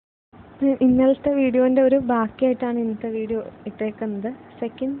ഇന്നലത്തെ വീഡിയോൻ്റെ ഒരു ബാക്കിയായിട്ടാണ് ഇന്നത്തെ വീഡിയോ ഇട്ടേക്കുന്നത്.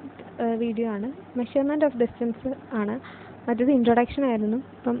 സെക്കൻഡ് വീഡിയോ ആണ്, മെഷർമെൻറ്റ് ഓഫ് ഡിസ്റ്റൻസ് ആണ്. മറ്റേത് ഇൻട്രൊഡക്ഷൻ ആയിരുന്നു.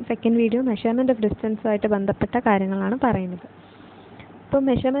 ഇപ്പം സെക്കൻഡ് വീഡിയോ മെഷർമെൻറ്റ് ഓഫ് ഡിസ്റ്റൻസുമായിട്ട് ബന്ധപ്പെട്ട കാര്യങ്ങളാണ് പറയുന്നത്. ഇപ്പം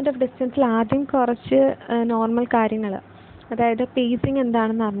മെഷർമെൻറ്റ് ഓഫ് ഡിസ്റ്റൻസിൽ ആദ്യം കുറച്ച് നോർമൽ കാര്യങ്ങൾ, അതായത് പേസിങ്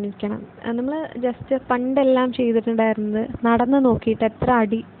എന്താണെന്ന് അറിഞ്ഞിരിക്കണം. നമ്മൾ ജസ്റ്റ് പണ്ടെല്ലാം ചെയ്തിട്ടുണ്ടായിരുന്നത് നടന്ന് നോക്കിയിട്ട് എത്ര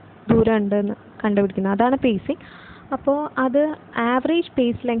അടി ദൂരം ഉണ്ടെന്ന് കണ്ടുപിടിക്കുന്നത്, അതാണ് പേസിങ്. അപ്പോൾ അത് ആവറേജ്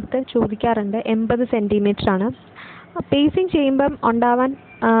പേസ് ലെങ്ത്ത് ചോദിക്കാറുണ്ട്, 80 സെൻറ്റിമീറ്റർ ആണ്. പേസിങ് ചെയ്യുമ്പം ഉണ്ടാവാൻ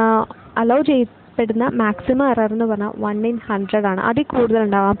അലോ ചെയ്യപ്പെടുന്ന മാക്സിമം എറർ എന്ന് പറഞ്ഞാൽ 1 in 100 ആണ്. അതിൽ കൂടുതൽ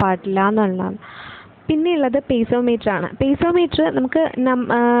ഉണ്ടാവാൻ പാടില്ല എന്നുള്ളതാണ്. പിന്നെയുള്ളത് പേസോമീറ്റർ ആണ്. പേസോമീറ്റർ നമുക്ക്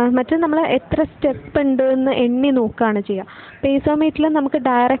നമ്മൾ എത്ര സ്റ്റെപ്പ് ഉണ്ട് എന്ന് എണ്ണി നോക്കുകയാണ് ചെയ്യുക. പേസോമീറ്ററിൽ നമുക്ക്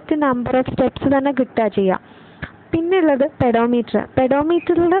ഡയറക്റ്റ് നമ്പർ ഓഫ് സ്റ്റെപ്സ് തന്നെ കിട്ടുക ചെയ്യുക. പിന്നെയുള്ളത് പെഡോമീറ്റർ.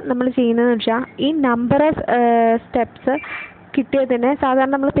 പെഡോമീറ്ററിൽ നമ്മൾ ചെയ്യുന്നതെന്ന് വെച്ചാൽ ഈ നമ്പർ ഓഫ് സ്റ്റെപ്സ് കിട്ടിയതിനെ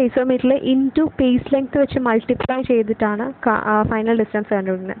സാധാരണ നമ്മൾ പേസോമീറ്ററിൽ ഇൻറ്റു പേസ് ലെങ്ത് വെച്ച് മൾട്ടിപ്ലൈ ചെയ്തിട്ടാണ് ഫൈനൽ ഡിസ്റ്റൻസ്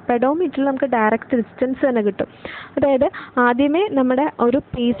കണ്ടുപിടിക്കുന്നത്. പെഡോമീറ്ററിൽ നമുക്ക് ഡയറക്റ്റ് ഡിസ്റ്റൻസ് തന്നെ കിട്ടും. അതായത് ആദ്യമേ നമ്മുടെ ഒരു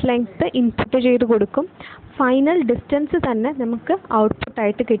പേസ് ലെങ്ത് ഇൻപുട്ട് ചെയ്ത് കൊടുക്കും, ഫൈനൽ ഡിസ്റ്റൻസ് തന്നെ നമുക്ക്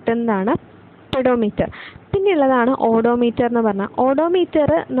ഔട്ട്പുട്ടായിട്ട് കിട്ടുന്നതാണ് പെഡോമീറ്റർ. പിന്നെയുള്ളതാണ് ഓഡോമീറ്റർ എന്ന് പറഞ്ഞാൽ. ഓഡോമീറ്റർ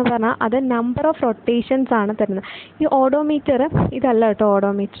എന്ന് പറഞ്ഞാൽ അത് നമ്പർ ഓഫ് റൊട്ടേഷൻസ് ആണ് തരുന്നത്. ഈ ഓഡോമീറ്റർ ഇതല്ല കേട്ടോ,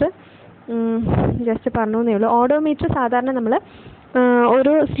 ഓഡോമീറ്റർ ജസ്റ്റ് പറഞ്ഞേ ഉള്ളൂ. ഓഡോമീറ്റർ സാധാരണ നമ്മൾ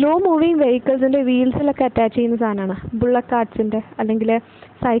ഒരു സ്ലോ മൂവിങ് വെഹിക്കിൾസിൻ്റെ വീൽസിലൊക്കെ അറ്റാച്ച് ചെയ്യുന്ന സാധനമാണ്. ബുള്ളറ്റ് കാർട്സിൻ്റെ അല്ലെങ്കിൽ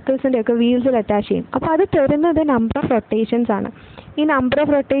സൈക്കിൾസിൻ്റെ ഒക്കെ വീൽസിൽ അറ്റാച്ച് ചെയ്യും. അപ്പോൾ അത് തരുന്നത് നമ്പർ ഓഫ് റൊട്ടേഷൻസ് ആണ്. ഈ നമ്പർ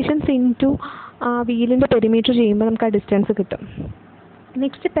ഓഫ് റൊട്ടേഷൻസ് ഇൻറ്റു ആ വീലിൻ്റെ പെരിമീറ്റർ ചെയ്യുമ്പോൾ നമുക്ക് ആ ഡിസ്റ്റൻസ് കിട്ടും.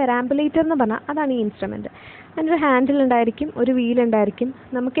 നെക്സ്റ്റ് പെരാംബുലേറ്റർ എന്ന് പറഞ്ഞാൽ അതാണ് ഈ ഇൻസ്ട്രുമെൻറ്റ്. അതിനൊരു ഹാൻഡിൽ ഉണ്ടായിരിക്കും, ഒരു വീലുണ്ടായിരിക്കും.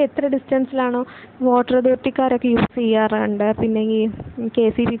 നമുക്ക് എത്ര ഡിസ്റ്റൻസിലാണോ വാട്ടർ അതോറിറ്റിക്കാരൊക്കെ യൂസ് ചെയ്യാറുണ്ട്, പിന്നെ ഈ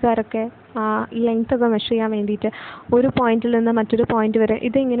KCBക്കാരൊക്കെ ലെങ്ത് ഒക്കെ മെഷർ ചെയ്യാൻ വേണ്ടിയിട്ട് ഒരു പോയിന്റിൽ നിന്ന് മറ്റൊരു പോയിന്റ് വരെ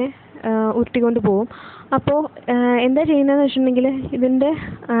ഇതിങ്ങനെ ഉരുട്ടിക്കൊണ്ട് പോകും. അപ്പോൾ എന്താ ചെയ്യുന്നതെന്ന് വെച്ചിട്ടുണ്ടെങ്കിൽ ഇതിൻ്റെ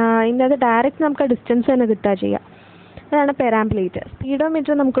അത് ഡയറക്റ്റ് നമുക്ക് ആ ഡിസ്റ്റൻസ് തന്നെ കിട്ടുക ചെയ്യുക. അതാണ് പെരാംബുലേറ്റർ.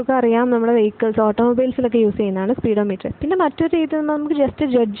 സ്പീഡോമീറ്റർ നമുക്കൊക്കെ അറിയാം, നമ്മുടെ വെഹിക്കിൾസ് ഓട്ടോമൊബൈൽസിലൊക്കെ യൂസ് ചെയ്യുന്നതാണ് സ്പീഡോമീറ്റർ. പിന്നെ മറ്റൊരു രീതി നമുക്ക് ജസ്റ്റ്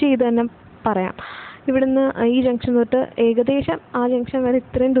ജഡ്ജ് ചെയ്ത് തന്നെ പറയാം. ഇവിടുന്ന് ഈ ജംഗ്ഷൻ തൊട്ട് ഏകദേശം ആ ജംഗ്ഷൻ വരെ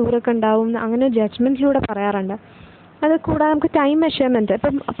ഇത്രയും ദൂരമൊക്കെ ഉണ്ടാവും, അങ്ങനെ ജഡ്ജ്മെൻറ്റിലൂടെ പറയാറുണ്ട്. അത് കൂടാതെ നമുക്ക് ടൈം മെഷർമെൻറ്റ്,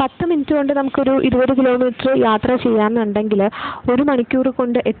 ഇപ്പം 10 മിനിറ്റ് കൊണ്ട് നമുക്കൊരു 20 കിലോമീറ്റർ യാത്ര ചെയ്യാമെന്നുണ്ടെങ്കിൽ 1 മണിക്കൂർ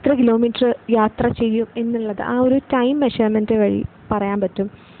കൊണ്ട് എത്ര കിലോമീറ്റർ യാത്ര ചെയ്യും എന്നുള്ളത് ആ ഒരു ടൈം മെഷർമെൻറ്റ് വഴി പറയാൻ പറ്റും.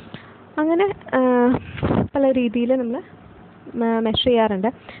 അങ്ങനെ പല രീതിയിൽ നമ്മൾ മെഷർ ചെയ്യാറുണ്ട്.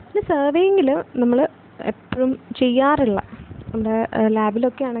 പിന്നെ സർവേയിങ്ങിൽ നമ്മൾ എപ്പോഴും ചെയ്യാറുള്ള, നമ്മുടെ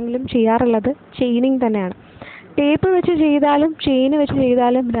ലാബിലൊക്കെ ആണെങ്കിലും ചെയ്യാറുള്ളത് ചെയിനിങ് തന്നെയാണ്. ടേപ്പ് വെച്ച് ചെയ്താലും ചെയിൻ വെച്ച്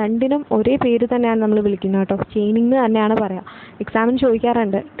ചെയ്താലും രണ്ടിനും ഒരേ പേര് തന്നെയാണ് നമ്മൾ വിളിക്കുന്നത് കേട്ടോ, ചെയിനിങ് തന്നെയാണ് പറയുക. എക്സാമിന്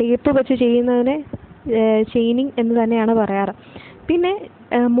ചോദിക്കാറുണ്ട്, ടേപ്പ് വെച്ച് ചെയ്യുന്നതിനെ ചെയിനിങ് എന്ന് തന്നെയാണ് പറയാറ്. പിന്നെ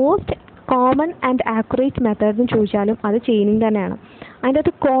most common and accurate method എന്ന് ചോദിച്ചാലും അത് ചെയിനിങ് തന്നെയാണ്. അതിൻ്റെ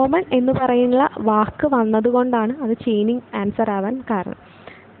അകത്ത് കോമൺ എന്ന് പറയുന്ന വാക്ക് വന്നതുകൊണ്ടാണ് അത് ചെയിനിങ് ആൻസർ ആവാൻ കാരണം.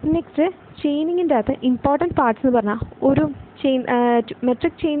 നെക്സ്റ്റ് ചെയിനിങ്ങിൻ്റെ അകത്ത് ഇമ്പോർട്ടൻറ്റ് പാർട്സ് എന്ന് പറഞ്ഞാൽ ഒരു ചെയിൻ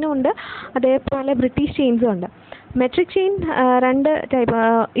മെട്രിക് ചെയിനും ഉണ്ട്, അതേപോലെ ബ്രിട്ടീഷ് ചെയിൻസും ഉണ്ട്. മെട്രിക് ചെയിൻ 2 ടൈപ്പ്,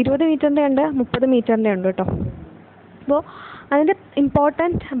 20 മീറ്ററിൻ്റെ ഉണ്ട്, 30 മീറ്ററിൻ്റെ ഉണ്ട് കേട്ടോ. അപ്പോൾ അതിൻ്റെ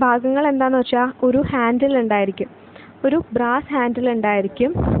ഇമ്പോർട്ടൻറ്റ് ഭാഗങ്ങൾ എന്താണെന്ന് വെച്ചാൽ ഒരു ഹാൻഡിൽ ഉണ്ടായിരിക്കും, ഒരു ബ്രാസ് ഹാൻഡിൽ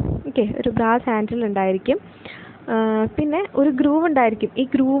ഉണ്ടായിരിക്കും. ഒരു ബ്രാസ് ഹാൻഡിൽ ഉണ്ടായിരിക്കും. പിന്നെ ഒരു ഗ്രൂവ് ഉണ്ടായിരിക്കും. ഈ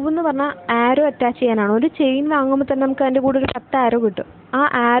ഗ്രൂവ് എന്ന് പറഞ്ഞാൽ ആരോ അറ്റാച്ച് ചെയ്യാനാണ്. ഒരു ചെയിൻ വാങ്ങുമ്പോൾ തന്നെ നമുക്ക് അതിൻ്റെ കൂടെ ഒരു 10 ആരോ കിട്ടും. ആ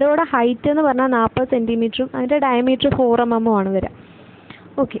ആരോയുടെ ഹൈറ്റ് എന്ന് പറഞ്ഞാൽ 40 സെൻറ്റിമീറ്ററും അതിൻ്റെ ഡയമീറ്റർ 4 mm ആണ് വരിക.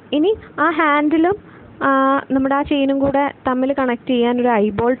 ഇനി ആ ഹാൻഡിലും നമ്മുടെ ആ ചെയിനും കൂടെ തമ്മിൽ കണക്ട് ചെയ്യാൻ ഒരു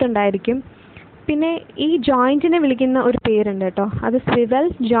ഐബോൾട്ട് ഉണ്ടായിരിക്കും. പിന്നെ ഈ ജോയിൻറ്റിനെ വിളിക്കുന്ന ഒരു പേരുണ്ട് കേട്ടോ, അത് സ്വിവൽ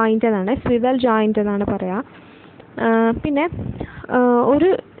ജോയിൻ്റ് എന്നാണ്, സ്വിവൽ ജോയിൻ്റ് എന്നാണ് പറയുക. പിന്നെ ഒരു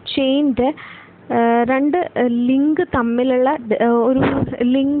ചെയിൻ്റെ 2 ലിങ്ക് തമ്മിലുള്ള ഒരു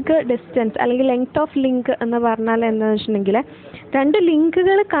ലിങ്ക് ഡിസ്റ്റൻസ് അല്ലെങ്കിൽ ലെങ്ത് ഓഫ് ലിങ്ക് എന്ന് പറഞ്ഞാൽ എന്താണെന്ന് വെച്ചിട്ടുണ്ടെങ്കിൽ 2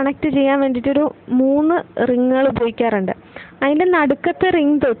 ലിങ്കുകൾ കണക്ട് ചെയ്യാൻ വേണ്ടിയിട്ടൊരു 3 റിങ്ങുകൾ ഉപയോഗിക്കാറുണ്ട്. അതിൻ്റെ നടുക്കത്തെ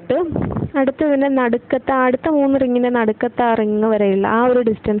റിങ് തൊട്ട് അടുത്ത 3 റിങ്ങിൻ്റെ നടുക്കത്തെ ആ റിങ് വരെയുള്ള ആ ഒരു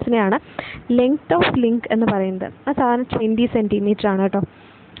ഡിസ്റ്റൻസിനെയാണ് ലെങ്ത് ഓഫ് ലിങ്ക് എന്ന് പറയുന്നത്. അത് സാധാരണ 20 സെൻറ്റിമീറ്റർ ആണ് കേട്ടോ.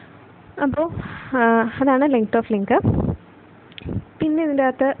 അപ്പോൾ അതാണ് ലെങ്ത് ഓഫ് ലിങ്ക്. പിന്നെ ഇതിൻ്റെ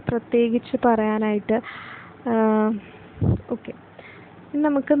അകത്ത് പ്രത്യേകിച്ച് പറയാനായിട്ട്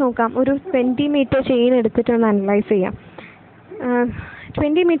നമുക്ക് നോക്കാം. ഒരു 20 മീറ്റർ ചെയിൻ എടുത്തിട്ടൊന്ന് അനലൈസ് ചെയ്യാം.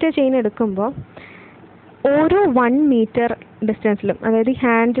 20 മീറ്റർ ചെയിൻ എടുക്കുമ്പോൾ ഓരോ 1 മീറ്റർ ഡിസ്റ്റൻസിലും, അതായത് ഈ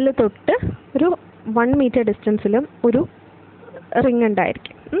ഹാൻഡിൽ തൊട്ട് ഒരു 1 മീറ്റർ ഡിസ്റ്റൻസിലും ഒരു റിങ്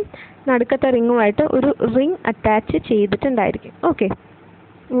ഉണ്ടായിരിക്കും. നടുക്കത്തെ റിങ്ങുമായിട്ട് ഒരു റിങ് അറ്റാച്ച് ചെയ്തിട്ടുണ്ടായിരിക്കും.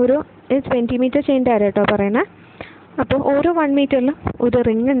 ഒരു 20 മീറ്റർ ചെയിൻ്റെ കാര്യം കേട്ടോ പറയുന്നത്. അപ്പോൾ ഓരോ 1 മീറ്ററിലും ഒരു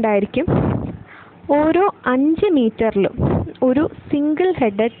റിങ് ഉണ്ടായിരിക്കും. ഓരോ 5 മീറ്ററിലും ഒരു സിംഗിൾ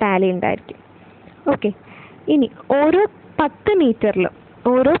ഹെഡഡ് ടാലി ഉണ്ടായിരിക്കും. ഓക്കെ, ഇനി ഓരോ 10 മീറ്ററിലും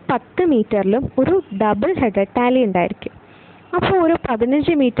ഒരു ഡബിൾ ഹെഡഡ് ടാലി ഉണ്ടായിരിക്കും. അപ്പോൾ ഒരു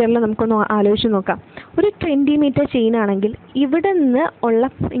 15 മീറ്ററിൽ നമുക്കൊന്ന് ആലോചിച്ച് നോക്കാം. ഒരു 20 മീറ്റർ ചെയിൻ ആണെങ്കിൽ ഇവിടെ നിന്ന് ഉള്ള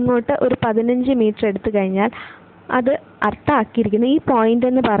ഇങ്ങോട്ട് ഒരു 15 മീറ്റർ എടുത്തു കഴിഞ്ഞാൽ അത് അർത്ഥമാക്കിയിരിക്കുന്നത് ഈ പോയിന്റ്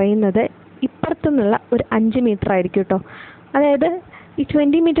എന്ന് പറയുന്നത് ഇപ്പുറത്തുനിന്നുള്ള ഒരു 5 മീറ്റർ ആയിരിക്കും കേട്ടോ. അതായത് ഈ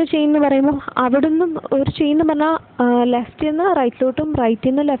 20 മീറ്റർ ചെയിൻ എന്ന് പറയുമ്പോൾ അവിടെ നിന്നും ഒരു ചെയിൻ എന്ന് പറഞ്ഞാൽ ലെഫ്റ്റിൽ നിന്ന് റൈറ്റിലോട്ടും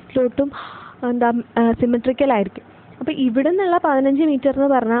റൈറ്റിൽ നിന്ന് ലെഫ്റ്റിലോട്ടും സിമെട്രിക്കൽ ആയിരിക്കും. അപ്പോൾ ഇവിടെ നിന്നുള്ള 15 മീറ്റർ എന്ന്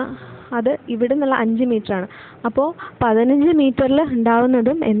പറഞ്ഞാൽ അത് ഇവിടെ നിന്നുള്ള 5 മീറ്ററാണ്. അപ്പോൾ 15 മീറ്ററിൽ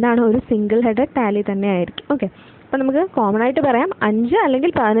ഉണ്ടാവുന്നതും എന്താണ്, ഒരു സിംഗിൾ ഹെഡഡ് ടാലി തന്നെ ആയിരിക്കും. ഓക്കെ, അപ്പോൾ നമുക്ക് കോമൺ ആയിട്ട് പറയാം 5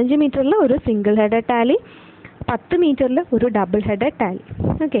 അല്ലെങ്കിൽ 15 മീറ്ററിൽ ഒരു സിംഗിൾ ഹെഡഡ് ടാലി, 10 മീറ്ററിൽ ഒരു ഡബിൾ ഹെഡഡ് ടാലി.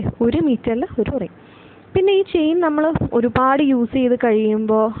 ഓക്കെ, 1 മീറ്ററിൽ ഒരു റിങ്. പിന്നെ ഈ ചെയിൻ നമ്മൾ ഒരുപാട് യൂസ് ചെയ്ത്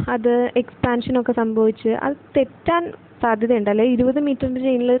കഴിയുമ്പോൾ അത് എക്സ്പാൻഷനൊക്കെ സംഭവിച്ച് അത് തെറ്റാൻ സാധ്യതയുണ്ട്. അല്ലെങ്കിൽ 20 മീറ്ററിൻ്റെ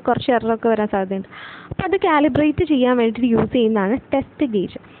ചെയിനിൽ കുറച്ച് എററൊക്കെ വരാൻ സാധ്യതയുണ്ട്. അപ്പോൾ അത് കാലിബ്രേറ്റ് ചെയ്യാൻ വേണ്ടിയിട്ട് യൂസ് ചെയ്യുന്നതാണ് ടെസ്റ്റ്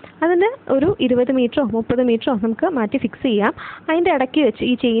ഗേജ്. അതിന് ഒരു 20 മീറ്ററോ 30 മീറ്ററോ നമുക്ക് മാറ്റി ഫിക്സ് ചെയ്യാം. അതിൻ്റെ ഇടയ്ക്ക് വെച്ച്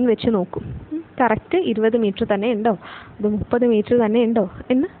ഈ ചെയിൻ വെച്ച് നോക്കും, കറക്റ്റ് 20 മീറ്റർ തന്നെ ഉണ്ടോ അത് 30 മീറ്റർ തന്നെ ഉണ്ടോ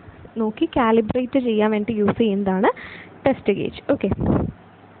എന്ന് നോക്കി കാലിബ്രേറ്റ് ചെയ്യാൻ വേണ്ടി യൂസ് ചെയ്യുന്നതാണ് ടെസ്റ്റ് ഗേജ്. ഓക്കെ,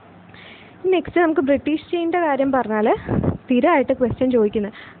 നെക്സ്റ്റ് നമുക്ക് ബ്രിട്ടീഷ് ചെയിൻ്റെ കാര്യം പറഞ്ഞാൽ സ്ഥിരമായിട്ട് ക്വസ്റ്റ്യൻ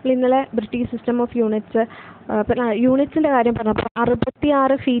ചോദിക്കുന്നത്, ഇന്നലെ ബ്രിട്ടീഷ് സിസ്റ്റം ഓഫ് യൂണിറ്റ്സിൻ്റെ കാര്യം പറഞ്ഞപ്പോൾ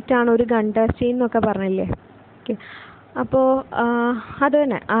 66 ഫീറ്റാണ് ഒരു ഗണ്ടേഴ്സ് ചെയിൻ എന്നൊക്കെ പറഞ്ഞില്ലേ. ഓക്കെ, അപ്പോൾ അത്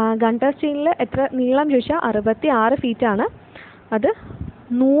തന്നെ ഗണ്ടേഴ്സ് ചെയിനിൽ എത്ര നീളം ചോദിച്ചാൽ 66 ഫീറ്റാണ്. അത്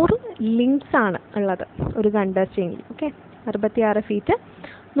 100 ലിങ്ക്സ് ആണ് ഉള്ളത് ഒരു ഗണ്ടേഴ്സ് ചെയിനിൽ. ഓക്കെ, 66 ഫീറ്റ്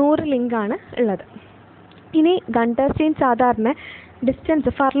 100 ലിങ്കാണ് ഉള്ളത്. ഇനി ഗണ്ടേഴ്സ് ചെയിൻ സാധാരണ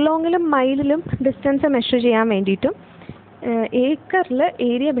ഡിസ്റ്റൻസ് ഫർലോങ്ങിലും മൈലിലും ഡിസ്റ്റൻസ് മെഷർ ചെയ്യാൻ വേണ്ടിയിട്ടും ഏക്കറിൽ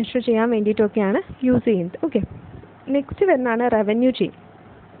ഏരിയ മെഷർ ചെയ്യാൻ വേണ്ടിയിട്ടൊക്കെയാണ് യൂസ് ചെയ്യുന്നത്. ഓക്കെ, നെക്സ്റ്റ് വരുന്നതാണ് റവന്യൂ ചെയിൻ.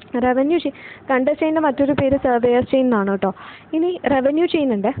 ഗണ്ടേഴ്സ് ചെയിൻ്റെ മറ്റൊരു പേര് സർവേയർ ചെയിൻ എന്നാണ് കേട്ടോ. ഇനി റവന്യൂ ചെയിൻ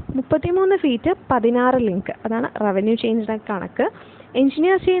ഉണ്ട് 33 ഫീറ്റ് 16 ലിങ്ക്, അതാണ് റവന്യൂ ചെയിനിൻ്റെ കണക്ക്.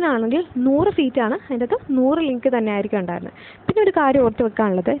 എഞ്ചിനീയർ ചെയിൻ ആണെങ്കിൽ 100 ഫീറ്റാണ്, അതിൻ്റെ അകത്ത് 100 ലിങ്ക് തന്നെ ആയിരിക്കും ഉണ്ടായിരുന്നത്. പിന്നെ ഒരു കാര്യം ഓർത്ത്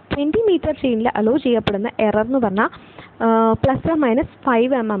വെക്കാനുള്ളത് 20 മീറ്റർ ചെയിനിൽ അലോ ചെയ്യപ്പെടുന്ന എറർ എന്ന് പറഞ്ഞാൽ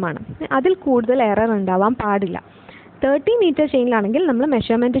 ±5 mm ആണ്. അതിൽ കൂടുതൽ എറർ ഉണ്ടാവാൻ പാടില്ല. 30 മീറ്റർ ചെയിനിലാണെങ്കിൽ നമ്മൾ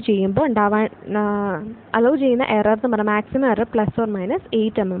മെഷർമെൻറ്റ് ചെയ്യുമ്പോൾ ഉണ്ടാവാൻ അലോ ചെയ്യുന്ന എറർ എന്ന് പറഞ്ഞാൽ മാക്സിമം എറർ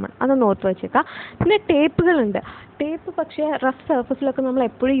 ±8 mm ആണ്. അതൊന്ന് ഓർത്ത് വെച്ചേക്കാം. പിന്നെ ടേപ്പുകളുണ്ട്. ടേപ്പ് പക്ഷേ റഫ് സർഫസിലൊക്കെ നമ്മൾ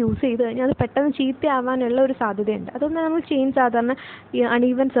എപ്പോഴും യൂസ് ചെയ്ത് കഴിഞ്ഞാൽ അത് പെട്ടെന്ന് ചീത്തയാവാനുള്ള ഒരു സാധ്യതയുണ്ട്. അതുകൊണ്ട് നമ്മൾ ചെയിൻ സാധാരണ ഈ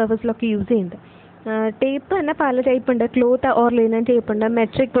അൺഈവൻ സർഫസിലൊക്കെ യൂസ് ചെയ്യുന്നുണ്ട്. ടേപ്പ് തന്നെ പല ടൈപ്പ് ഉണ്ട്. ക്ലോത്ത് ഓർ ലിനൻ ടേപ്പ് ഉണ്ട്,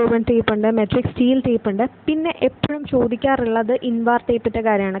 മെട്രിക് വോവൻ ടേപ്പ് ഉണ്ട്, മെട്രിക് സ്റ്റീൽ ടേപ്പ് ഉണ്ട്. പിന്നെ എപ്പോഴും ചോദിക്കാറുള്ളത് ഇൻവാർ ടേപ്പിൻ്റെ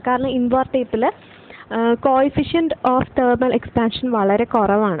കാര്യമാണ്. കാരണം invar ടേപ്പിൽ coefficient of thermal expansion വളരെ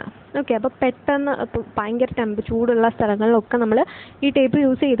കുറവാണ്. ഓക്കെ, അപ്പോൾ പെട്ടെന്ന് ഭയങ്കര ചൂടുള്ള സ്ഥലങ്ങളിലൊക്കെ നമ്മൾ ഈ ടേപ്പ്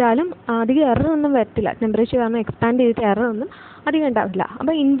യൂസ് ചെയ്താലും അധികം എററൊന്നും വരത്തില്ല. ടെമ്പറേച്ചർ കാരണം എക്സ്പാൻഡ് ചെയ്തിട്ട് എററൊന്നും അധികം ഉണ്ടാവില്ല.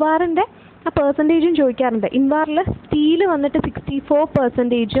 അപ്പോൾ ഇൻവാറിൻ്റെ ആ പെർസെൻറ്റേജും ചോദിക്കാറുണ്ട്. ഇൻവാറിൽ സ്റ്റീൽ വന്നിട്ട്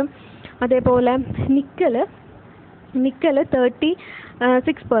 64%, അതേപോലെ നിക്കല്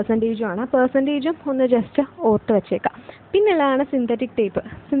 36% പെർസെൻറ്റേജും ഒന്ന് ജസ്റ്റ് ഓർത്ത് വെച്ചേക്കാം. പിന്നുള്ളതാണ് സിന്തറ്റിക് ടേപ്പ്.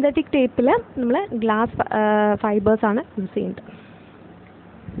 സിന്തറ്റിക് ടേപ്പിൽ നമ്മൾ ഗ്ലാസ് ഫൈബേഴ്സാണ് യൂസ് ചെയ്യുന്നത്.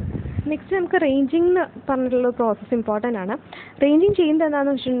 നെക്സ്റ്റ് നമുക്ക് റേഞ്ചിങ് എന്ന് പറഞ്ഞിട്ടുള്ള പ്രോസസ്സ് ഇമ്പോർട്ടൻ്റ് ആണ്. റേഞ്ചിങ് ചെയ്യുന്നത്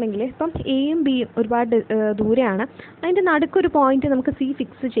എന്താണെന്ന് വെച്ചിട്ടുണ്ടെങ്കിൽ ഇപ്പം എയും ബിയും ഒരുപാട് ദൂരെയാണ്. അതിൻ്റെ നടുക്കൊരു പോയിന്റ് നമുക്ക് സി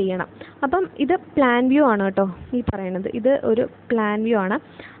ഫിക്സ് ചെയ്യണം. അപ്പം ഇത് പ്ലാൻ വ്യൂ ആണ് കേട്ടോ ഈ പറയുന്നത്. ഇത് ഒരു പ്ലാൻ വ്യൂ ആണ്.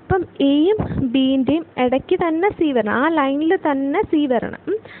 അപ്പം എയും ബിൻ്റെയും ഇടയ്ക്ക് തന്നെ സി വരണം, ആ ലൈനിൽ തന്നെ സി വരണം.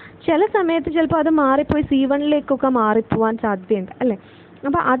 ചില സമയത്ത് ചിലപ്പോൾ അത് മാറിപ്പോയി C1 മാറിപ്പോവാൻ സാധ്യതയുണ്ട് അല്ലേ.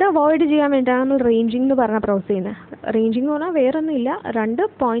 അപ്പോൾ അത് അവോയ്ഡ് ചെയ്യാൻ വേണ്ടിയിട്ടാണ് നമ്മൾ റേഞ്ചിങ് എന്ന് പറഞ്ഞ പ്രോസസ് ചെയ്യുന്നത്. റേഞ്ചിങ് എന്ന് പറഞ്ഞാൽ വേറൊന്നുമില്ല, 2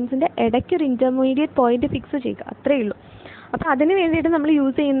 പോയിൻറ്റ്സിൻ്റെ ഇടയ്ക്ക് ഒരു ഇൻ്റർമീഡിയറ്റ് പോയിന്റ് ഫിക്സ് ചെയ്യുക, അത്രയേ ഉള്ളൂ. അപ്പോൾ അതിന് വേണ്ടിയിട്ട് നമ്മൾ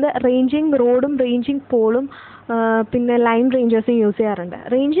യൂസ് ചെയ്യുന്നത് റേഞ്ചിങ് റോഡും റേഞ്ചിങ് പോളും പിന്നെ ലൈൻ റേഞ്ചേഴ്സും യൂസ് ചെയ്യാറുണ്ട്.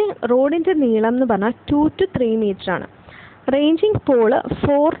 റേഞ്ചിങ് റോഡിൻ്റെ നീളം എന്ന് പറഞ്ഞാൽ 2 to 3 മീറ്ററാണ്. റേഞ്ചിങ് പോള്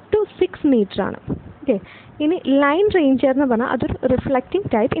 4 to 6 മീറ്ററാണ്. ഓക്കെ, ഇനി ലൈൻ റേഞ്ചർ എന്ന് പറഞ്ഞാൽ അതൊരു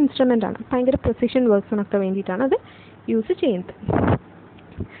റിഫ്ലക്റ്റിംഗ് ടൈപ്പ് ഇൻസ്ട്രുമെൻ്റ് ആണ്. ഭയങ്കര പ്രിസിഷൻ വർക്ക്സിനൊക്കെ വേണ്ടിയിട്ടാണ് അത് യൂസ് ചെയ്യുന്നത്.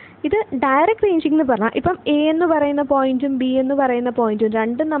 ഇത് ഡയറക്റ്റ് റേഞ്ചിങ് എന്ന് പറഞ്ഞാൽ ഇപ്പം എ എന്ന് പറയുന്ന പോയിന്റും ബി എന്ന് പറയുന്ന പോയിന്റും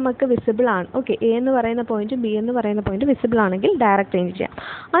രണ്ടും നമുക്ക് വിസിബിൾ ആണ്. ഓക്കെ, എ എന്ന് പറയുന്ന പോയിന്റും ബി എന്ന് പറയുന്ന പോയിന്റും വിസിബിൾ ആണെങ്കിൽ ഡയറക്റ്റ് റേഞ്ച് ചെയ്യാം.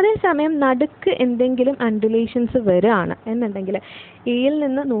 അതേസമയം നടുക്ക് എന്തെങ്കിലും അൻഡുലേഷൻസ് വരികയാണ് എന്നുണ്ടെങ്കിൽ എയിൽ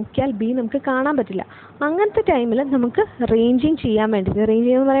നിന്ന് നോക്കിയാൽ ബി നമുക്ക് കാണാൻ പറ്റില്ല. അങ്ങനത്തെ ടൈമിൽ നമുക്ക് റേഞ്ചിങ് ചെയ്യാൻ വേണ്ടിയിട്ട്,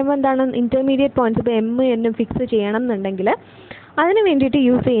 റേഞ്ചിങ് എന്ന് പറയുമ്പോൾ എന്താണ്, ഇൻ്റർമീഡിയറ്റ് പോയിന്റ്സ് ഇപ്പോൾ എം എന്നും ഫിക്സ് ചെയ്യണം എന്നുണ്ടെങ്കിൽ അതിന് വേണ്ടിയിട്ട്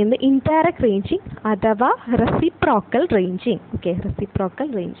യൂസ് ചെയ്യുന്നത് ഇൻഡയറക്റ്റ് റേഞ്ചിങ് അഥവാ reciprocal ranging. Okay, reciprocal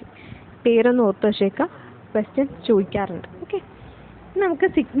ranging പേരൊന്ന് ഓർത്ത് വെച്ചേക്കാം. ക്വസ്റ്റ്യൻസ് ചോദിക്കാറുണ്ട്. ഓക്കെ, നമുക്ക്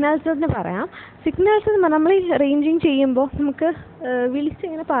സിഗ്നൽസ് എന്ന് പറയാം. സിഗ്നൽസ് എന്ന് പറഞ്ഞാൽ നമ്മൾ ഈ റേഞ്ചിങ് ചെയ്യുമ്പോൾ നമുക്ക്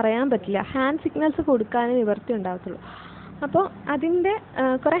വിളിച്ചിങ്ങനെ പറയാൻ പറ്റില്ല. ഹാൻഡ് സിഗ്നൽസ് കൊടുക്കാനേ നിവൃത്തി ഉണ്ടാകത്തുള്ളൂ. അപ്പോൾ അതിൻ്റെ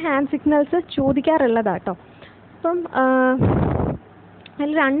കുറേ ഹാൻഡ് സിഗ്നൽസ് ചോദിക്കാറുള്ളതാട്ടോ. അപ്പം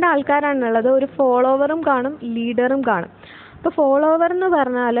അതിൽ 2 ആൾക്കാരാണുള്ളത്. ഒരു ഫോളോവറും കാണും, ലീഡറും കാണും. അപ്പോൾ ഫോളോവർ എന്ന്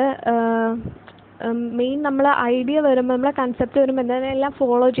പറഞ്ഞാൽ മെയിൻ നമ്മൾ ഐഡിയ വരുമ്പോൾ, നമ്മളെ കൺസെപ്റ്റ് വരുമ്പോൾ എന്തായാലും എല്ലാം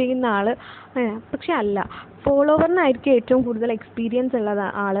ഫോളോ ചെയ്യുന്ന ആൾ. പക്ഷെ അല്ല, ഫോളോവറിനായിരിക്കും ഏറ്റവും കൂടുതൽ എക്സ്പീരിയൻസ് ഉള്ള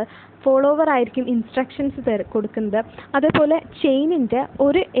ആൾ. ഫോളോവർ ആയിരിക്കും ഇൻസ്ട്രക്ഷൻസ് കൊടുക്കുന്നത്. അതേപോലെ ചെയിനിൻ്റെ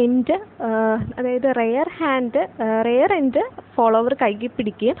ഒരു എൻഡ്, അതായത് റെയർ എൻഡ് ഫോളോവർ കൈക്ക്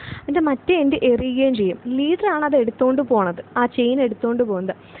പിടിക്കുകയും അതിൻ്റെ മറ്റേ എൻഡ് എറിയുകയും ചെയ്യും. ലീഡറാണ് അത് എടുത്തുകൊണ്ട് പോകുന്നത്, ആ ചെയിൻ എടുത്തുകൊണ്ട്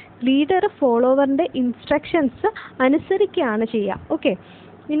പോകുന്നത്. ലീഡർ ഫോളോവറിൻ്റെ ഇൻസ്ട്രക്ഷൻസ് അനുസരിക്കുകയാണ് ചെയ്യുക. ഓക്കെ,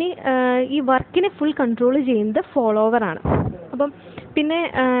 ഇനി ഈ വർക്കിനെ ഫുൾ കൺട്രോൾ ചെയ്യുന്നത് ഫോളോവറാണ്. അപ്പം പിന്നെ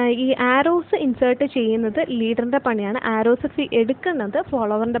ഈ ആരോസ് ഇൻസേർട്ട് ചെയ്യുന്നത് ലീഡറിൻ്റെ പണിയാണ്, ആരോസ് എടുക്കുന്നത്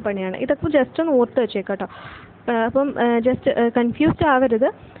ഫോളോവറിൻ്റെ പണിയാണ്. ഇതൊക്കെ ജസ്റ്റ് ഒന്ന് ഓർത്ത് വെച്ചേക്കട്ടോ. അപ്പം ജസ്റ്റ് കൺഫ്യൂസ്ഡ് ആവരുത്.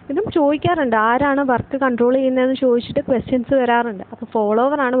 ഇതും ചോദിക്കാറുണ്ട്, ആരാണ് വർക്ക് കൺട്രോൾ ചെയ്യുന്നതെന്ന് ചോദിച്ചിട്ട് ക്വസ്റ്റ്യൻസ് വരാറുണ്ട്. അപ്പോൾ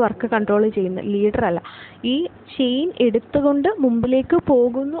ഫോളോവറാണ് വർക്ക് കൺട്രോൾ ചെയ്യുന്നത്, ലീഡറല്ല. ഈ ചെയിൻ എടുത്തുകൊണ്ട് മുമ്പിലേക്ക്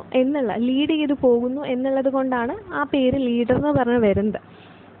പോകുന്നു എന്നുള്ള, ലീഡ് ചെയ്ത് പോകുന്നു എന്നുള്ളത് കൊണ്ടാണ് ആ പേര് ലീഡർ എന്ന് പറഞ്ഞ് വരുന്നത്.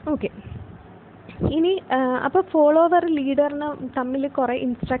 ഓക്കെ, ഇനി അപ്പോൾ ഫോളോവർ ലീഡറിന് തമ്മിൽ കുറേ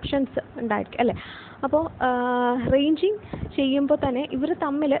ഇൻസ്ട്രക്ഷൻസ് ഉണ്ടായിരിക്കും അല്ലേ. അപ്പോൾ റേഞ്ചിങ് ചെയ്യുമ്പോൾ തന്നെ ഇവർ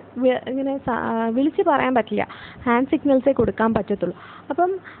തമ്മിൽ ഇങ്ങനെ വിളിച്ച് പറയാൻ പറ്റില്ല, ഹാൻഡ് സിഗ്നൽസേ കൊടുക്കാൻ പറ്റത്തുള്ളൂ.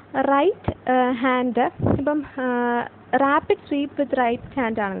 അപ്പം റൈറ്റ് ഹാൻഡ്, ഇപ്പം റാപ്പിഡ് സ്വീപ്പ് വിത്ത് റൈറ്റ്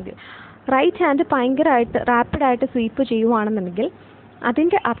ഹാൻഡ് ആണെങ്കിൽ, റൈറ്റ് ഹാൻഡ് ഭയങ്കരമായിട്ട് റാപ്പിഡായിട്ട് സ്വീപ്പ് ചെയ്യുവാണെന്നുണ്ടെങ്കിൽ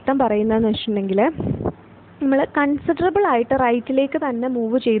അതിൻ്റെ അർത്ഥം പറയുന്നതെന്ന് വെച്ചിട്ടുണ്ടെങ്കിൽ നമ്മൾ കൺസിഡറബിൾ ആയിട്ട് റൈറ്റിലേക്ക് തന്നെ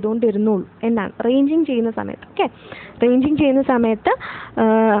മൂവ് ചെയ്തുകൊണ്ടിരുന്നുള്ളൂ എന്നാണ് റേഞ്ചിങ് ചെയ്യുന്ന സമയത്ത്. ഓക്കെ, റേഞ്ചിങ് ചെയ്യുന്ന സമയത്ത്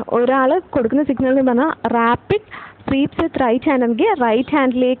ഒരാൾ കൊടുക്കുന്ന സിഗ്നൽ എന്ന് പറഞ്ഞാൽ റാപ്പിഡ് സ്വീപ്സ് വിത്ത് റൈറ്റ് ഹാൻഡ് എങ്കിൽ റൈറ്റ്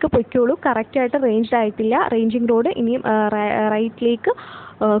ഹാൻഡിലേക്ക് പൊയ്ക്കോളൂ, കറക്റ്റായിട്ട് റേഞ്ച്ഡ് ആയിട്ടില്ല, റേഞ്ചിങ് റോഡ് ഇനിയും റൈറ്റിലേക്ക്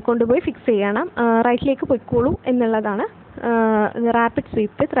കൊണ്ടുപോയി ഫിക്സ് ചെയ്യണം, റൈറ്റിലേക്ക് പൊയ്ക്കോളൂ എന്നുള്ളതാണ് റാപ്പിഡ്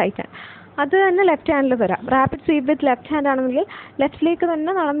സ്വീപ്പ് വിത്ത് റൈറ്റ് ഹാൻഡ്. അത് തന്നെ ലെഫ്റ്റ് ഹാൻഡിൽ വരാം. റാപ്പിഡ് സ്വീപ്പ് വിത്ത് ലെഫ്റ്റ് ഹാൻഡ് ആണെങ്കിൽ ലെഫ്റ്റിലേക്ക്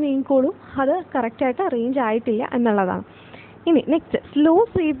തന്നെ നടന്ന് നീങ്ങിക്കോളൂ, അത് കറക്റ്റായിട്ട് റേഞ്ച് ആയിട്ടില്ല എന്നുള്ളതാണ്. ഇനി നെക്സ്റ്റ് സ്ലോ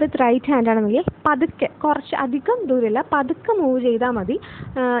സ്വീപ്പ് വിത്ത് റൈറ്റ് ഹാൻഡ് ആണെങ്കിൽ പതുക്കെ, കുറച്ച് അധികം ദൂരമില്ല, പതുക്കെ മൂവ് ചെയ്താൽ മതി,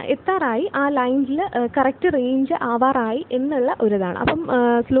 എത്താറായി, ആ ലൈനിൽ കറക്റ്റ് റേഞ്ച് ആവാറായി എന്നുള്ള ഒരിതാണ്. അപ്പം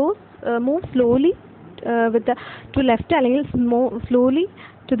move slowly with to left അല്ലെങ്കിൽ സ്ലോലി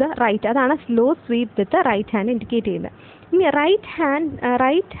ടു ദ റൈറ്റ്, അതാണ് സ്ലോ സ്വീപ്പ് വിത്ത് റൈറ്റ് ഹാൻഡ് ഇൻഡിക്കേറ്റ് ചെയ്യുന്നത്. ഇനി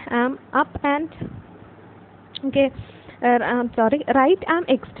right am up and right am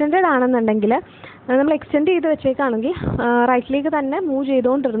extended ആണെന്നുണ്ടെങ്കിൽ, നമ്മൾ എക്സ്റ്റെൻഡ് ചെയ്ത് വെച്ചേക്കാണെങ്കിൽ റൈറ്റിലേക്ക് തന്നെ മൂവ്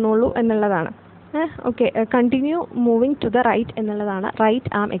ചെയ്തുകൊണ്ടിരുന്നുള്ളൂ എന്നുള്ളതാണ്. Okay, continue moving to the right എന്നുള്ളതാണ്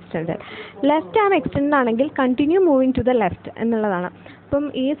റൈറ്റ് ആം എക്സ്റ്റെൻഡഡ്. ലെഫ്റ്റ് ആം എക്സ്റ്റെൻഡ് ആണെങ്കിൽ continue moving to the left എന്നുള്ളതാണ്. അപ്പം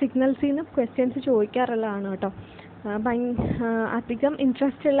ഈ സിഗ്നൽസിൽ നിന്ന് ക്വസ്റ്റ്യൻസ് ചോദിക്കാറുള്ളതാണ് കേട്ടോ. അധികം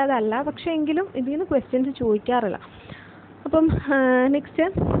ഇൻട്രസ്റ്റ് ഉള്ളതല്ല, പക്ഷേ എങ്കിലും ഇതിൽ നിന്ന് ക്വസ്റ്റ്യൻസ് ചോദിക്കാറില്ല. അപ്പം നെക്സ്റ്റ്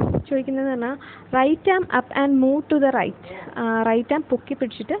ചോദിക്കുന്നതെന്ന് പറഞ്ഞാൽ right am up and move to the right. Right ആം പൊക്കി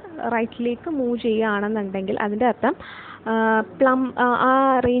പിടിച്ചിട്ട് റൈറ്റിലേക്ക് മൂവ് ചെയ്യുകയാണെന്നുണ്ടെങ്കിൽ അതിൻ്റെ അർത്ഥം ആ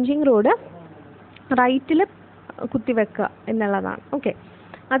റേഞ്ചിങ് റോഡ് റൈറ്റിൽ കുത്തിവെക്കുക എന്നുള്ളതാണ്. ഓക്കെ,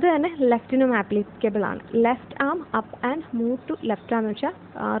 അത് തന്നെ ലെഫ്റ്റിനും ആപ്ലിക്കബിൾ ആണ്. Left arm up and move to left ആണെന്ന് വെച്ചാൽ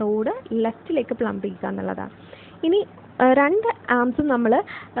ആ റോഡ് ലെഫ്റ്റിലേക്ക് പ്ലംബ് ചെയ്യുക എന്നുള്ളതാണ്. ഇനി 2 ആംസും നമ്മൾ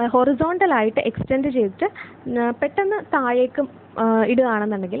ഹൊറിസോണ്ടലായിട്ട് എക്സ്റ്റെൻഡ് ചെയ്തിട്ട് പെട്ടെന്ന് താഴേക്ക്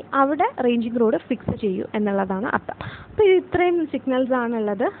ഇടുകയാണെന്നുണ്ടെങ്കിൽ അവിടെ റേഞ്ചിങ് റോഡ് ഫിക്സ് ചെയ്യൂ എന്നുള്ളതാണ് അർത്ഥം. അപ്പോൾ ഇത്രയും സിഗ്നൽസ്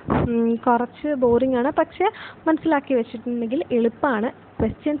ആണുള്ളത്. കുറച്ച് ബോറിംഗ് ആണ്, പക്ഷേ മനസ്സിലാക്കി വെച്ചിട്ടുണ്ടെങ്കിൽ എളുപ്പമാണ്,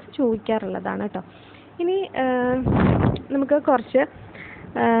 ക്വസ്റ്റ്യൻസ് ചോദിക്കാറുള്ളതാണ് കേട്ടോ. ഇനി നമുക്ക് കുറച്ച്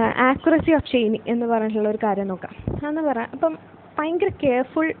ആക്യുറസി ഓഫ് ചെയിനിങ് എന്ന് പറഞ്ഞിട്ടുള്ള ഒരു കാര്യം നോക്കാം. അതെന്ന് പറയാം, അപ്പം ഭയങ്കര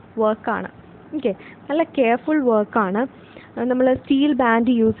കെയർഫുൾ വർക്കാണ്. ഓക്കെ, നല്ല കെയർഫുൾ വർക്കാണ്. നമ്മൾ സ്റ്റീൽ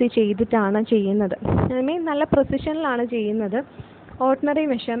ബാൻഡ് യൂസ് ചെയ്തിട്ടാണ് ചെയ്യുന്നത്. മീൻ നല്ല പ്രൊസിഷനിലാണ് ചെയ്യുന്നത്. ഓർഡിനറി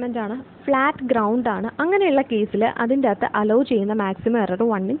മെഷർമെൻ്റ് ആണ്, ഫ്ലാറ്റ് ഗ്രൗണ്ട് ആണ്. അങ്ങനെയുള്ള കേസിൽ അതിൻ്റെ അകത്ത് അലോ ചെയ്യുന്ന മാക്സിമം എറർ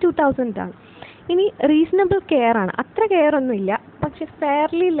 1/2000 ആണ്. ഇനി റീസണബിൾ കെയർ ആണ്, അത്ര കെയർ ഒന്നും ഇല്ല, പക്ഷെ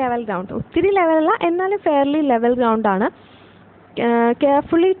ഫെയർലി ലെവൽ ഗ്രൗണ്ട്, ഒത്തിരി ലെവലല്ല എന്നാലും ഫെയർലി ലെവൽ ഗ്രൗണ്ടാണ്.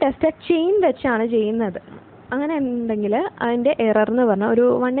 കെയർഫുള്ളി ടെസ്റ്റഡ് ചെയിൻ വെച്ചാണ് ചെയ്യുന്നത്. അങ്ങനെ ഉണ്ടെങ്കിൽ അതിൻ്റെ എറർ എന്ന് പറഞ്ഞാൽ ഒരു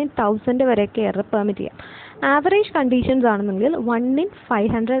 1/1000 വരെയൊക്കെ എറർ പെർമിറ്റ് ചെയ്യാം. ആവറേജ് കണ്ടീഷൻസ് ആണെന്നെങ്കിൽ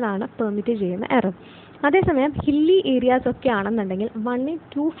 1/500 ആണ് പെർമിറ്റ് ചെയ്യുന്ന എറർ. അതേസമയം ഹില്ലി ഏരിയാസ് ഒക്കെ ആണെന്നുണ്ടെങ്കിൽ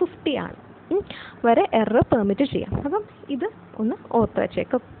 1/250 ആണ് വരെ എറർ പെർമിറ്റ് ചെയ്യാം. അപ്പം ഇത് ഒന്ന് ഓർത്ത്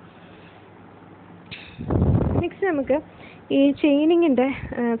വെച്ചേക്കും. നെക്സ്റ്റ് നമുക്ക് ഈ ചെയിനിങ്ങിൻ്റെ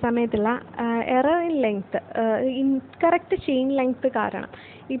സമയത്തുള്ള error in length, incorrect chain length കാരണം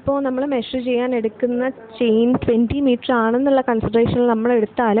ഇപ്പോൾ നമ്മൾ മെഷർ ചെയ്യാൻ എടുക്കുന്ന ചെയിൻ 20 മീറ്റർ ആണെന്നുള്ള കൺസിഡറേഷനിൽ നമ്മൾ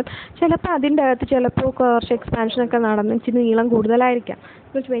എടുത്താലും ചിലപ്പോൾ അതിൻ്റെ അകത്ത് ചിലപ്പോൾ കുറച്ച് എക്സ്പാൻഷനൊക്കെ നടന്ന് ഇച്ചിരി നീളം കൂടുതലായിരിക്കാം.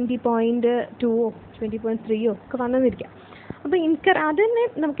 ഇപ്പോൾ 20.2 20.3 ഒക്കെ വന്നെന്നിരിക്കാം. അപ്പോൾ അതിനെ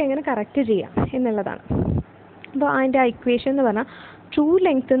നമുക്ക് എങ്ങനെ കറക്റ്റ് ചെയ്യാം എന്നുള്ളതാണ്. അപ്പോൾ അതിൻ്റെ ഇക്വേഷൻ എന്ന് പറഞ്ഞാൽ ട്രൂ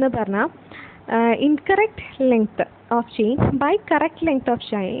ലെങ്ത്ത് എന്ന് പറഞ്ഞാൽ incorrect length of chain by correct length of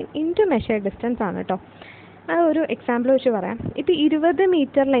chain into measured distance ആണ് കേട്ടോ. അത് ഒരു എക്സാമ്പിൾ വെച്ച് പറയാം. ഇപ്പോൾ 20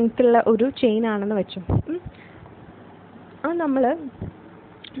 മീറ്റർ ലെങ്ത്തുള്ള ഒരു ചെയിൻ ആണെന്ന് വെച്ചു. അത്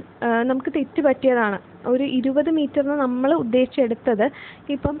നമുക്ക് തെറ്റ് പറ്റിയതാണ്. ഒരു 20 മീറ്ററിന് നമ്മൾ ഉദ്ദേശിച്ചെടുത്തത്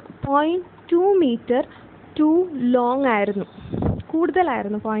ഇപ്പം 0.2 മീറ്റർ ടു ലോങ് ആയിരുന്നു,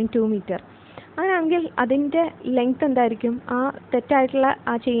 കൂടുതലായിരുന്നു 0.2 മീറ്റർ. അങ്ങനെയാണെങ്കിൽ അതിൻ്റെ ലെങ്ത്ത് എന്തായിരിക്കും? ആ തെറ്റായിട്ടുള്ള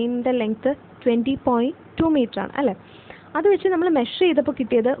ആ ചെയിനിൻ്റെ ലെങ്ത്ത് 20.2 മീറ്ററാണ് അല്ലേ? അത് വെച്ച് നമ്മൾ മെഷർ ചെയ്തപ്പോൾ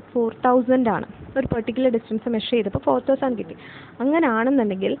കിട്ടിയത് 4000 ആണ്. ഒരു പെർട്ടിക്കുലർ ഡിസ്റ്റൻസ് മെഷർ ചെയ്തപ്പോൾ 4000 കിട്ടി.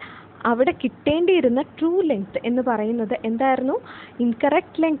 അങ്ങനെയാണെന്നുണ്ടെങ്കിൽ അവിടെ കിട്ടേണ്ടിയിരുന്ന ട്രൂ ലെങ്ത്ത് എന്ന് പറയുന്നത് എന്തായിരുന്നു?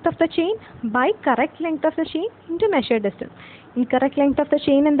 Incorrect length of the chain by correct length of the chain into measured distance. Incorrect length of the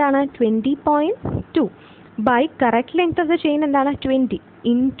chain എന്താണ്? 20.2 by correct length of the chain എന്താണ്? 20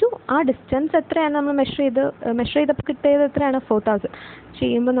 ഇൻറ്റു ആ ഡിസ്റ്റൻസ് എത്രയാണ് നമ്മൾ മെഷർ ചെയ്തപ്പോൾ കിട്ടിയത് എത്രയാണ്? 4000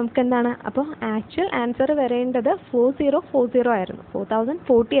 ചെയ്യുമ്പോൾ നമുക്ക് എന്താണ്? അപ്പോൾ ആക്ച്വൽ ആൻസർ വരേണ്ടത് 4040 ആയിരുന്നു,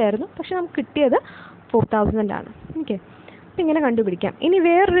 4040 ആയിരുന്നു. പക്ഷെ നമുക്ക് കിട്ടിയത് 4000 ആണ്. ഓക്കെ, അപ്പോൾ ഇങ്ങനെ കണ്ടുപിടിക്കാം. ഇനി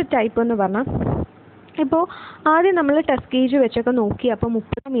വേറൊരു ടൈപ്പ് എന്ന് പറഞ്ഞാൽ, ഇപ്പോൾ ആദ്യം നമ്മൾ ടെസ്റ്റ് ഗേജ് വെച്ചൊക്കെ നോക്കി, അപ്പോൾ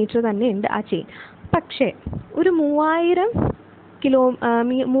 30 മീറ്റർ തന്നെ ഉണ്ട് ആ ചെയിൻ. പക്ഷേ ഒരു 3000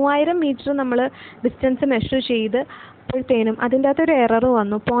 മീറ്റർ നമ്മൾ ഡിസ്റ്റൻസ് മെഷർ ചെയ്തപ്പോഴത്തേനും അതിൻ്റെ അകത്തൊരു എറർ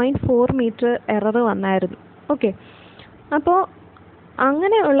വന്നു, 0.4 മീറ്റർ എറർ വന്നായിരുന്നു. ഓക്കെ, അപ്പോൾ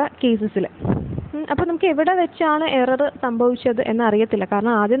അങ്ങനെയുള്ള കേസസിൽ അപ്പോൾ നമുക്ക് എവിടെ വെച്ചാണ് എറർ സംഭവിച്ചത് എന്നറിയത്തില്ല.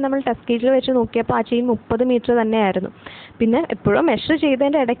 കാരണം ആദ്യം നമ്മൾ ടെസ്റ്റ് ഗേജിൽ വെച്ച് നോക്കിയപ്പോൾ ആ ചെയിൻ 30 മീറ്റർ തന്നെയായിരുന്നു. പിന്നെ എപ്പോഴും മെഷർ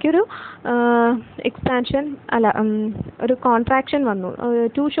ചെയ്തതിൻ്റെ ഇടയ്ക്കൊരു ഒരു കോൺട്രാക്ഷൻ വന്നു,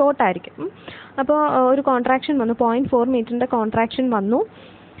 ടു ഷോർട്ട് ആയിരിക്കും. അപ്പോൾ ഒരു കോൺട്രാക്ഷൻ വന്നു, 0.4 മീറ്ററിൻ്റെ കോൺട്രാക്ഷൻ വന്നു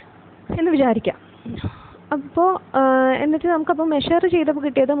എന്ന് വിചാരിക്കാം. അപ്പോൾ എന്നിട്ട് നമുക്കപ്പോൾ മെഷർ ചെയ്തപ്പോൾ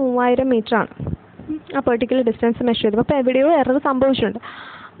കിട്ടിയത് 3000 മീറ്ററാണ്. ആ പെർട്ടിക്കുലർ ഡിസ്റ്റൻസ് മെഷർ ചെയ്തപ്പോൾ അപ്പോൾ എവിടെയോ എറർ സംഭവിച്ചിട്ടുണ്ട്.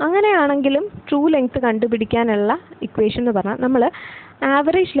 അങ്ങനെയാണെങ്കിലും ട്രൂ ലെങ്ത്ത് കണ്ടുപിടിക്കാനുള്ള ഇക്വേഷൻ എന്ന് പറഞ്ഞാൽ നമ്മൾ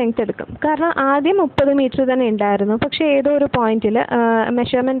ആവറേജ് ലെങ്ത്ത് എടുക്കും. കാരണം ആദ്യം 30 മീറ്റർ തന്നെ ഉണ്ടായിരുന്നു. പക്ഷേ ഏതോ ഒരു പോയിന്റിൽ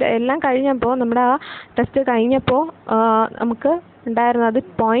മെഷർമെൻറ്റ് എല്ലാം കഴിഞ്ഞപ്പോൾ, നമ്മുടെ ആ ടെസ്റ്റ് കഴിഞ്ഞപ്പോൾ നമുക്ക് ഉണ്ടായിരുന്നത് അത്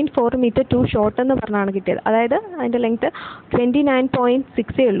 0.4 മീറ്റർ ടു ഷോർട്ട് എന്ന് പറഞ്ഞാണ് കിട്ടിയത്. അതായത് അതിൻ്റെ ലെങ്ത്ത്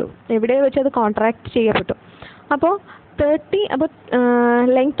 29.6 ഉള്ളൂ. എവിടെയോ വെച്ച് അത് കോൺട്രാക്ട് ചെയ്യപ്പെട്ടു. അപ്പോൾ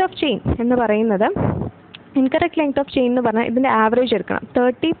ലെങ്ത്ത് ഓഫ് ചെയിൻ എന്ന് പറയുന്നത്, ഇൻകറക്റ്റ് ലെങ്ത്ത് ഓഫ് ചെയിൻ എന്ന് പറഞ്ഞാൽ ഇതിൻ്റെ ആവറേജ് എടുക്കണം.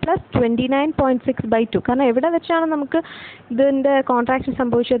 30 + 29.6/2. കാരണം എവിടെ വെച്ചാണ് നമുക്ക് ഇതിൻ്റെ കോൺട്രാക്ഷൻ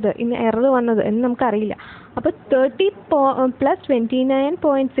സംഭവിച്ചത്, ഇന്ന് എറർ വന്നത് എന്ന് നമുക്കറിയില്ല. അപ്പോൾ 30 +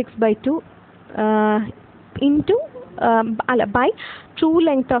 29.6/2 into by true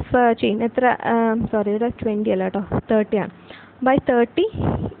length of chain എത്ര, ഇവിടെ 20 അല്ല കേട്ടോ, 30 ആണ്. ബൈ 30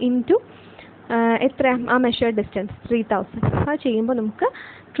 ഇൻറ്റു എത്ര ആ മെഷേർഡ് ഡിസ്റ്റൻസ് 3000. അത് ചെയ്യുമ്പോൾ നമുക്ക്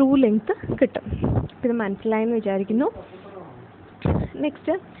ട്രൂ ലെങ്ത്ത് കിട്ടും. ഇത് മനസ്സിലായെന്ന് വിചാരിക്കുന്നു.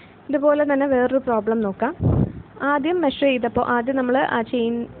 നെക്സ്റ്റ് ഇതുപോലെ തന്നെ വേറൊരു പ്രോബ്ലം നോക്കാം. ആദ്യം മെഷർ ചെയ്തപ്പോൾ നമ്മൾ ആ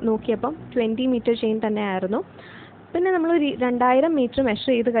ചെയിൻ നോക്കിയപ്പോൾ 20 മീറ്റർ ചെയിൻ തന്നെ ആയിരുന്നു. പിന്നെ നമ്മൾ 2000 മീറ്റർ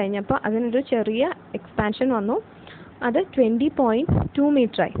മെഷർ ചെയ്ത് കഴിഞ്ഞപ്പോൾ അതിനൊരു ചെറിയ എക്സ്പാൻഷൻ വന്നു, അത് 20.2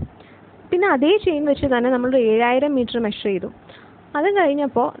 മീറ്ററായി. പിന്നെ അതേ ചെയിൻ വെച്ച് തന്നെ നമ്മൾ 7000 മീറ്റർ മെഷർ ചെയ്തു. അത്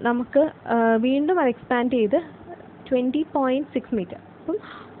കഴിഞ്ഞപ്പോൾ നമുക്ക് വീണ്ടും അത് എക്സ്പാൻഡ് ചെയ്ത് 20.6 മീറ്റർ. അപ്പം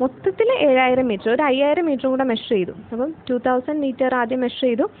മൊത്തത്തിൽ 7000 മീറ്റർ, ഒരു 5000 മീറ്ററും കൂടെ മെഷർ ചെയ്തു. അപ്പം 2000 മീറ്റർ ആദ്യം മെഷർ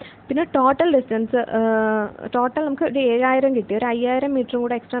ചെയ്തു. പിന്നെ ടോട്ടൽ ഡിസ്റ്റൻസ് നമുക്ക് ഒരു 7000 കിട്ടി. ഒരു 5000 മീറ്ററും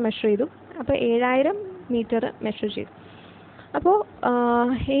കൂടെ എക്സ്ട്രാ മെഷർ ചെയ്തു. അപ്പോൾ 7000 മീറ്റർ മെഷർ ചെയ്തു. അപ്പോൾ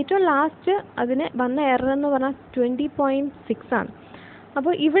ഏറ്റവും ലാസ്റ്റ് അതിന് വന്ന എറർ എന്ന് പറഞ്ഞാൽ 20.6 ആണ്.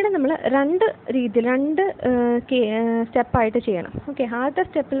 അപ്പോൾ ഇവിടെ നമ്മൾ രണ്ട് സ്റ്റെപ്പായിട്ട് ചെയ്യണം. ഓക്കെ, ആദ്യത്തെ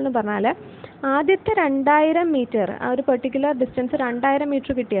സ്റ്റെപ്പിൽ എന്ന് പറഞ്ഞാൽ ആദ്യത്തെ 2000 മീറ്റർ, ആ ഒരു പെർട്ടിക്കുലർ ഡിസ്റ്റൻസ് 2000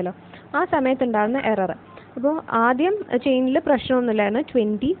 മീറ്റർ കിട്ടിയല്ലോ, ആ സമയത്തുണ്ടാകുന്ന എറർ. അപ്പോൾ ആദ്യം ചെയിനിൽ പ്രശ്നമൊന്നുമില്ലായിരുന്നു.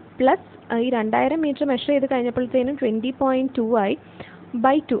 20 പ്ലസ് ഈ 2000 മീറ്റർ മെഷർ ചെയ്ത് കഴിഞ്ഞപ്പോഴത്തേനും 20.2 ആയി.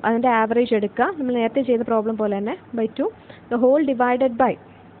 ബൈ 2 അതിൻ്റെ ആവറേജ് എടുക്കുക, നമ്മൾ നേരത്തെ ചെയ്ത പ്രോബ്ലം പോലെ തന്നെ. By 2 the whole divided by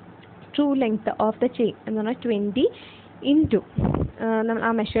true length of the chain എന്ന് പറഞ്ഞാൽ 20 ഇൻറ്റു നമ്മൾ ആ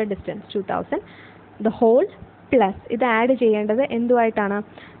measured distance 2000 the whole plus ഇത് ആഡ് ചെയ്യേണ്ടത് എന്തുമായിട്ടാണ്?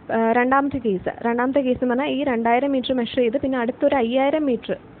 രണ്ടാമത്തെ കേസ് എന്ന് പറഞ്ഞാൽ ഈ 2000 മീറ്റർ മെഷർ ചെയ്ത് പിന്നെ അടുത്തൊരു 5000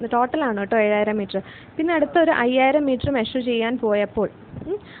 മീറ്റർ, ടോട്ടലാണ് കേട്ടോ 7000 മീറ്റർ, പിന്നെ അടുത്തൊരു 5000 മീറ്റർ മെഷർ ചെയ്യാൻ പോയപ്പോൾ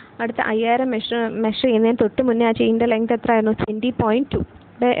അടുത്ത 5000 മെഷർ ചെയ്യുന്നതിന് തൊട്ട് മുന്നേ ആ ചെയിൻ്റെ ലെങ്ത് എത്രയായിരുന്നു? 20.2.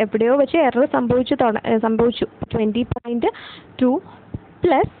 എവിടെയോ വെച്ച് എറർ സംഭവിച്ചു 20.2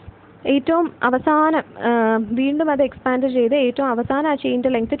 പ്ലസ് ഏറ്റവും അവസാനം വീണ്ടും അത് എക്സ്പാൻഡ് ചെയ്ത് ഏറ്റവും അവസാനം ആ ചെയിൻ്റെ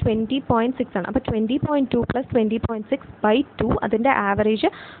ലെങ്ത് 20.6 ആണ്. അപ്പോൾ 20.2 പ്ലസ് 20.6/2 അതിൻ്റെ average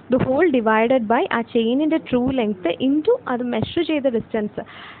the whole divided by ആ ചെയിനിൻ്റെ ട്രൂ ലെങ്ത് ഇൻറ്റു അത് മെഷർ ചെയ്ത ഡിസ്റ്റൻസ്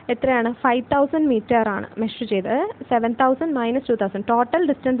എത്രയാണ്? 5000 മീറ്റർ ആണ് മെഷർ ചെയ്തത്. 7000 മൈനസ് 2000, ടോട്ടൽ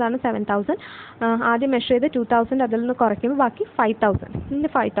ഡിസ്റ്റൻസ് ആണ് 7000. ആദ്യം മെഷർ ചെയ്ത് 2000 അതിൽ നിന്ന് കുറയ്ക്കുമ്പോൾ ബാക്കി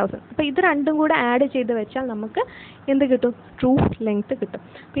 5000. അപ്പോൾ ഇത് രണ്ടും കൂടെ ആഡ് ചെയ്ത് വെച്ചാൽ നമുക്ക് എന്ത് കിട്ടും? ട്രൂ ലെങ്ത് കിട്ടും.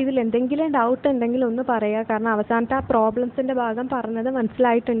 അപ്പോൾ ഇതിൽ എന്തെങ്കിലും ഡൗട്ട് ഉണ്ടെങ്കിൽ ഒന്ന് പറയുക. കാരണം അവസാനത്തെ ആ പ്രോബ്ലംസിൻ്റെ ഭാഗം പറഞ്ഞത്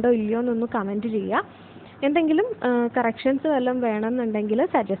മനസ്സിലായിട്ടുണ്ടോ ഇല്ലയോ എന്നൊന്ന് കമൻറ്റ് ചെയ്യുക. എന്തെങ്കിലും കറക്ഷൻസ് വല്ലതും വേണമെന്നുണ്ടെങ്കിൽ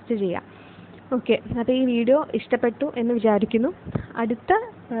സജസ്റ്റ് ചെയ്യാം. ഓക്കെ, അപ്പോൾ ഈ വീഡിയോ ഇഷ്ടപ്പെട്ടു എന്ന് വിചാരിക്കുന്നു. അടുത്ത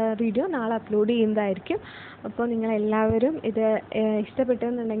വീഡിയോ നാളെ അപ്ലോഡ് ചെയ്യുന്നതായിരിക്കും. അപ്പോൾ നിങ്ങളെല്ലാവരും ഇത്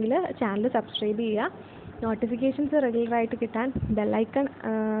ഇഷ്ടപ്പെട്ടെന്നുണ്ടെങ്കിൽ ചാനൽ സബ്സ്ക്രൈബ് ചെയ്യുക. നോട്ടിഫിക്കേഷൻസ് റെഗുലറായിട്ട് കിട്ടാൻ ബെല്ലൈക്കൺ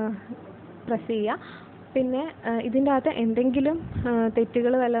പ്രസ് ചെയ്യുക. പിന്നെ ഇതിൻ്റെ അകത്ത് എന്തെങ്കിലും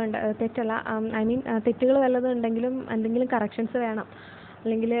തെറ്റുകൾ വല്ലതും തെറ്റുകൾ വല്ലതും ഉണ്ടെങ്കിലും എന്തെങ്കിലും കറക്ഷൻസ് വേണം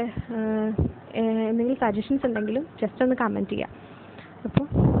അല്ലെങ്കിൽ എന്തെങ്കിലും സജഷൻസ് ഉണ്ടെങ്കിലും ജസ്റ്റ് ഒന്ന് കമൻറ്റ് ചെയ്യുക. അപ്പോൾ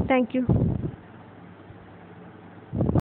താങ്ക് യു.